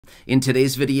In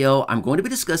today's video, I'm going to be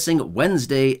discussing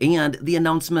Wednesday and the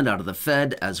announcement out of the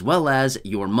Fed, as well as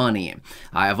your money.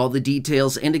 I have all the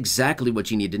details and exactly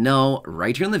what you need to know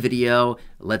right here in the video.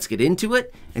 Let's get into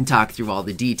it and talk through all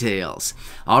the details.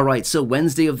 All right, so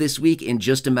Wednesday of this week, in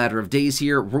just a matter of days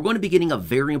here, we're going to be getting a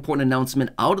very important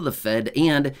announcement out of the Fed,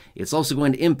 and it's also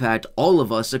going to impact all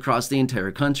of us across the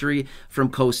entire country from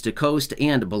coast to coast,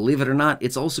 and believe it or not,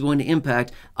 it's also going to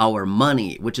impact our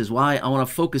money, which is why I want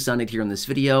to focus on it here in this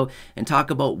video and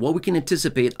talk about what we can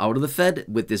anticipate out of the Fed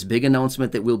with this big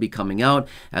announcement that will be coming out,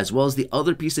 as well as the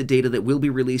other piece of data that will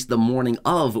be released the morning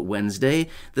of Wednesday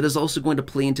that is also going to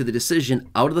play into the decision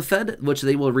out of the Fed, which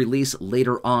they will release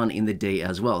later on in the day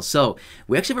as well. So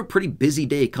we actually have a pretty busy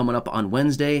day coming up on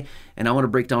Wednesday, and I want to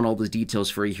break down all those details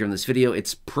for you here in this video.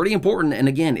 It's pretty important, and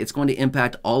again, it's going to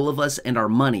impact all of us and our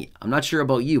money. I'm not sure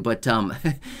about you, but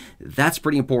that's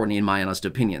pretty important in my honest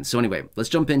opinion. So anyway, let's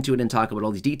jump into it and talk about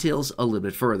all these details a little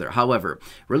bit further. However,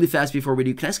 really fast before we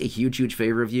do, can I ask a huge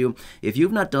favor of you? If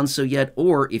you've not done so yet,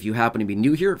 or if you happen to be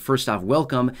new here, first off,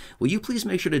 welcome. Will you please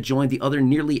make sure to join the other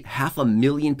nearly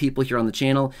 500,000 people here on the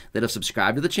channel that have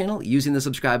subscribed to the channel using the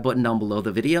subscribe button down below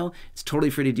the video? It's totally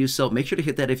free to do so. Make sure to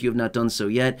hit that if you have not done so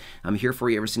yet. I'm here for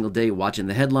you every single day, watching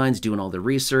the headlines, doing all the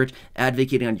research,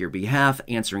 advocating on your behalf,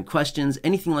 answering questions,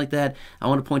 anything like that. I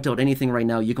want to point out anything right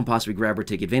now you can possibly grab or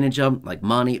take advantage of, like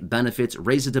money, benefits,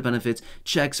 raises to benefits,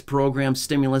 checks, programs,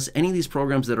 stimulus, any of these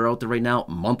programs that are out there right now,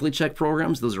 monthly check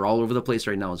programs, those are all over the place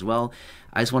right now as well.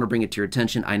 I just want to bring it to your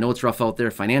attention. I know it's rough out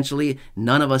there financially.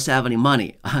 None of us have any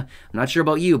money. I'm not sure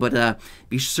about you, but it'd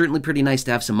be certainly pretty nice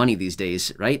to have some money these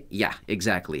days, right? Yeah,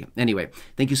 exactly. Anyway,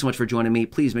 thank you so much for joining me.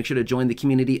 Please make sure to join the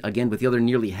community, again, with the other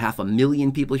nearly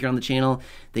 500,000 people here on the channel.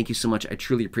 Thank you so much. I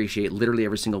truly appreciate literally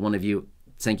every single one of you.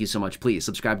 Thank you so much. Please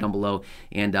subscribe down below,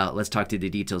 and let's talk to the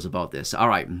details about this. All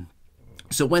right.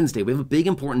 So Wednesday, we have a big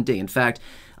important day. In fact,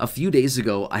 a few days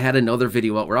ago, I had another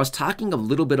video out where I was talking a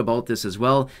little bit about this as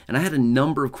well, and I had a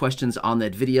number of questions on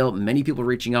that video. Many people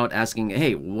reaching out asking,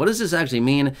 hey, what does this actually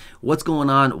mean? What's going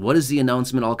on? What is the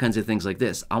announcement? All kinds of things like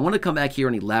this. I want to come back here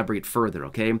and elaborate further,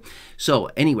 okay? So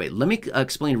anyway, let me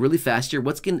explain really fast here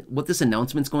what this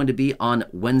announcement's going to be on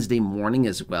Wednesday morning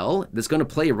as well. That's going to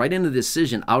play right into the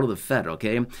decision out of the Fed,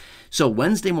 okay? So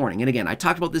Wednesday morning, and again, I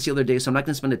talked about this the other day, so I'm not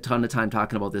going to spend a ton of time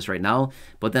talking about this right now,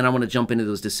 but then I want to jump into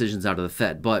those decisions out of the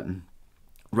Fed. But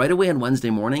right away on Wednesday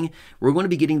morning, we're going to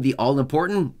be getting the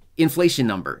all-important inflation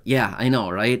number. Yeah, I know,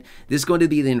 right? This is going to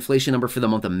be the inflation number for the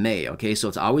month of May, okay? So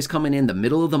it's always coming in the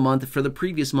middle of the month for the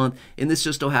previous month, and this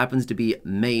just so happens to be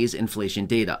May's inflation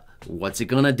data. What's it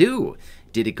going to do?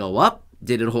 Did it go up?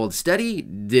 Did it hold steady?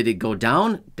 Did it go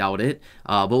down? Doubt it.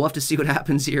 But we'll have to see what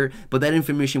happens here. But that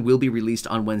information will be released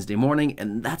on Wednesday morning,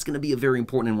 and that's going to be a very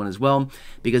important one as well,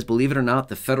 because believe it or not,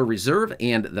 the Federal Reserve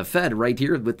and the Fed right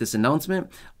here with this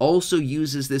announcement also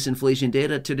uses this inflation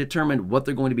data to determine what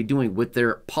they're going to be doing with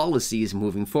their policies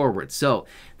moving forward. So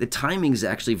the timing is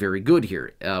actually very good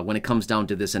here when it comes down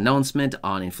to this announcement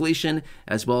on inflation,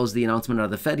 as well as the announcement out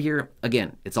of the Fed here.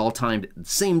 Again, it's all timed the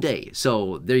same day.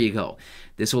 So there you go.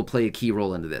 This will play a key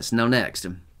role into this. Now next,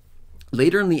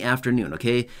 later in the afternoon,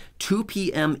 okay, 2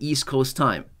 p.m. East Coast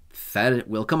time, Fed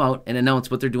will come out and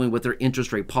announce what they're doing with their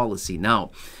interest rate policy.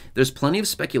 Now, there's plenty of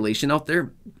speculation out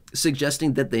there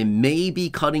suggesting that they may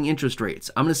be cutting interest rates.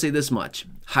 I'm going to say this much.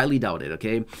 Highly doubt it,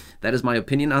 okay? That is my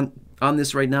opinion on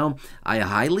this right now. I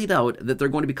highly doubt that they're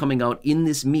going to be coming out in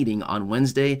this meeting on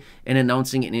Wednesday and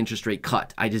announcing an interest rate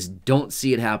cut. I just don't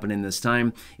see it happening this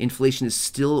time. Inflation is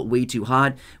still way too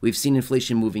hot. We've seen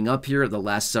inflation moving up here the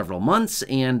last several months,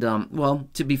 and well,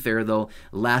 to be fair though,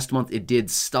 last month it did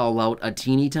stall out a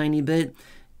teeny tiny bit.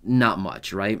 Not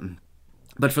much, right?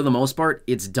 But for the most part,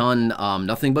 it's done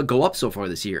nothing but go up so far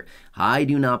this year. I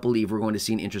do not believe we're going to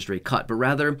see an interest rate cut, but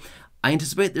rather, I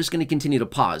anticipate they're just going to continue to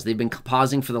pause. They've been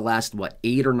pausing for the last,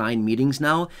 8 or 9 meetings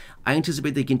now. I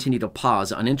anticipate they continue to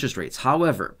pause on interest rates.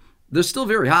 However, they're still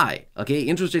very high, okay?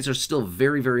 Interest rates are still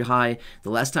very high. The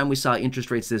last time we saw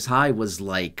interest rates this high was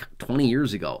like 20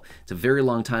 years ago. It's a very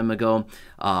long time ago.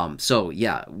 So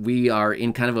yeah, we are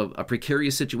in kind of a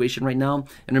precarious situation right now.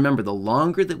 And remember, the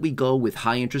longer that we go with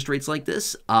high interest rates like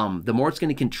this, the more it's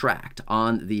going to contract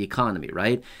on the economy,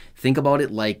 right? Think about it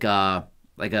like a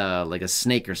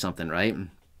snake or something, right?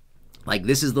 Like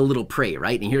this is the little prey,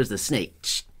 right? And here's the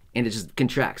snake. And it just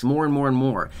contracts more and more and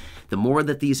more. The more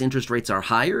that these interest rates are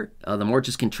higher, the more it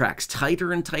just contracts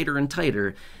tighter and tighter and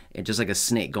tighter, and just like a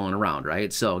snake going around,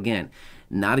 right? So again,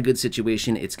 not a good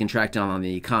situation. It's contracting on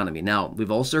the economy. Now,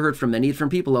 we've also heard from many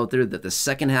different people out there that the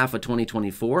second half of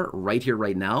 2024, right here,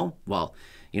 right now, well,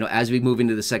 as we move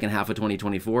into the second half of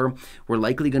 2024, we're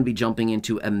likely going to be jumping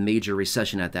into a major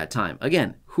recession at that time.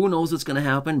 Again, who knows what's going to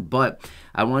happen, but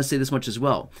I want to say this much as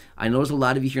well. I know there's a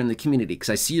lot of you here in the community, because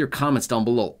I see your comments down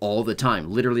below all the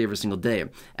time, literally every single day,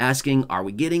 asking, are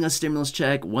we getting a stimulus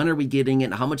check? When are we getting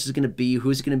it? How much is it going to be?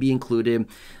 Who's going to be included?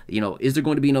 Is there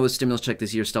going to be another stimulus check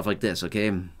this year? Stuff like this, okay?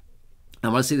 I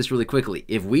want to say this really quickly.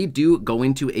 If we do go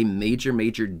into a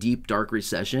major, deep, dark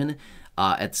recession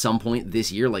at some point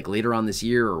this year, like later on this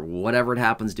year or whatever it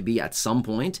happens to be at some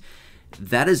point,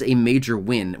 that is a major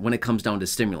win when it comes down to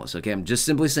stimulus, okay? I'm just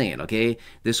simply saying, okay?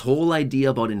 This whole idea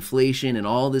about inflation and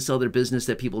all this other business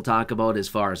that people talk about as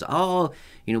far as,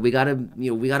 we got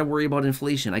to worry about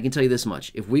inflation. I can tell you this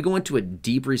much. If we go into a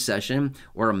deep recession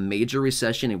or a major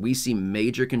recession and we see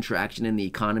major contraction in the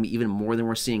economy, even more than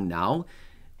we're seeing now,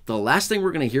 the last thing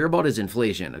we're going to hear about is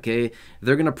inflation, okay?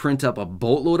 They're going to print up a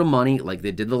boatload of money like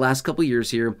they did the last couple years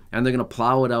here, and they're going to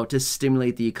plow it out to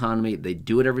stimulate the economy. They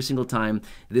do it every single time.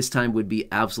 This time would be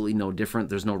absolutely no different.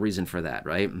 There's no reason for that,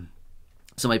 right?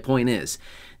 So my point is,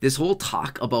 this whole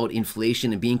talk about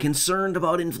inflation and being concerned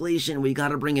about inflation, we got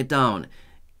to bring it down,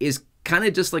 is kind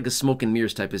of just like a smoke and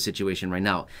mirrors type of situation right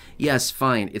now. Yes,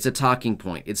 fine, it's a talking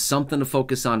point. It's something to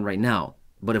focus on right now.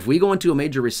 But if we go into a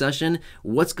major recession,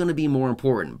 what's going to be more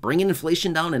important? Bringing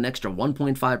inflation down an extra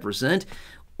 1.5%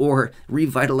 or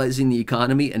revitalizing the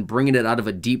economy and bringing it out of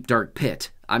a deep, dark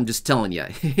pit? I'm just telling you,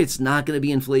 it's not going to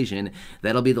be inflation.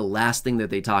 That'll be the last thing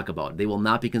that they talk about. They will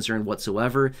not be concerned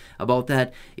whatsoever about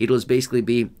that. It'll just basically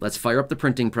be, let's fire up the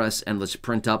printing press and let's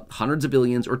print up hundreds of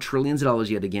billions or trillions of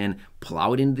dollars yet again,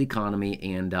 plow it into the economy,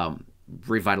 and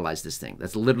revitalize this thing.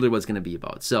 That's literally what it's going to be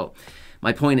about. So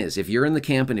my point is, if you're in the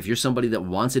camp and if you're somebody that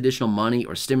wants additional money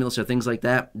or stimulus or things like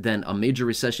that, then a major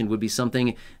recession would be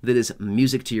something that is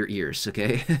music to your ears,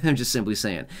 okay? I'm just simply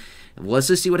saying. Let's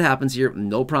just see what happens here.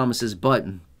 No promises, but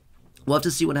we'll have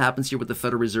to see what happens here with the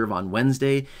Federal Reserve on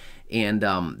Wednesday. And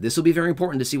this will be very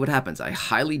important to see what happens. I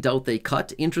highly doubt they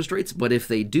cut interest rates, but if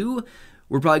they do,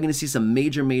 we're probably going to see some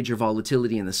major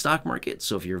volatility in the stock market.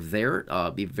 So if you're there,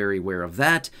 be very aware of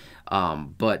that.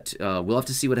 But we'll have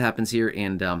to see what happens here.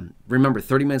 And remember,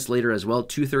 30 minutes later as well,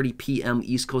 2:30 p.m.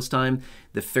 East Coast time,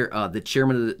 the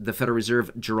chairman of the Federal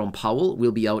Reserve, Jerome Powell,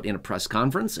 will be out in a press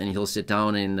conference, and he'll sit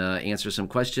down and answer some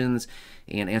questions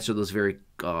and answer those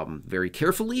very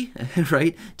carefully,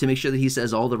 right, to make sure that he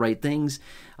says all the right things.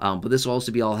 But this will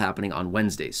also be all happening on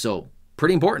Wednesday. So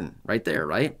pretty important right there,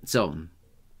 right? So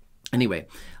anyway,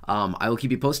 I will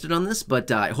keep you posted on this,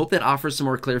 but I hope that offers some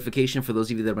more clarification for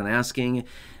those of you that have been asking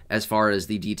as far as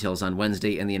the details on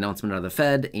Wednesday and the announcement out of the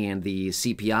Fed and the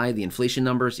CPI, the inflation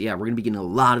numbers. Yeah, we're going to be getting a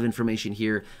lot of information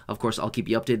here. Of course, I'll keep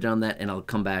you updated on that, and I'll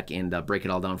come back and break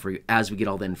it all down for you as we get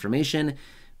all the information.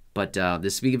 But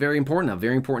this will be a very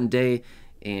important day,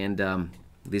 and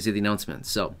these are the announcements.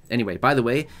 So anyway, by the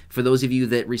way, for those of you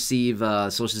that receive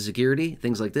Social Security,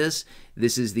 things like this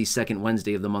is the second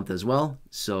Wednesday of the month as well.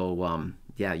 So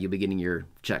yeah, you'll be getting your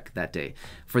check that day.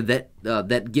 For that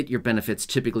get your benefits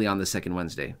typically on the second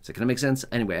Wednesday. So can that make sense?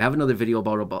 Anyway, I have another video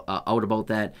about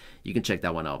that. You can check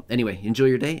that one out. Anyway, enjoy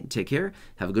your day. Take care.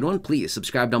 Have a good one. Please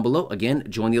subscribe down below. Again,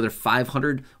 join the other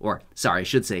 500, or sorry, I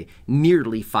should say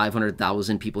nearly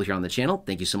 500,000 people here on the channel.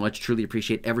 Thank you so much. Truly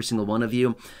appreciate every single one of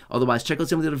you. Otherwise, check out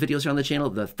some of the other videos here on the channel,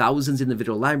 the thousands in the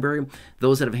video library,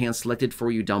 those that have hand selected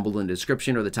for you down below in the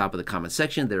description or the top of the comment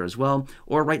section there as well.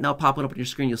 Or right now, popping up on your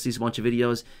screen, you'll see a bunch of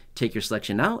videos. Take your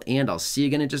selection now, and I'll see you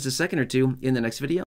again in just a second or two in the next video.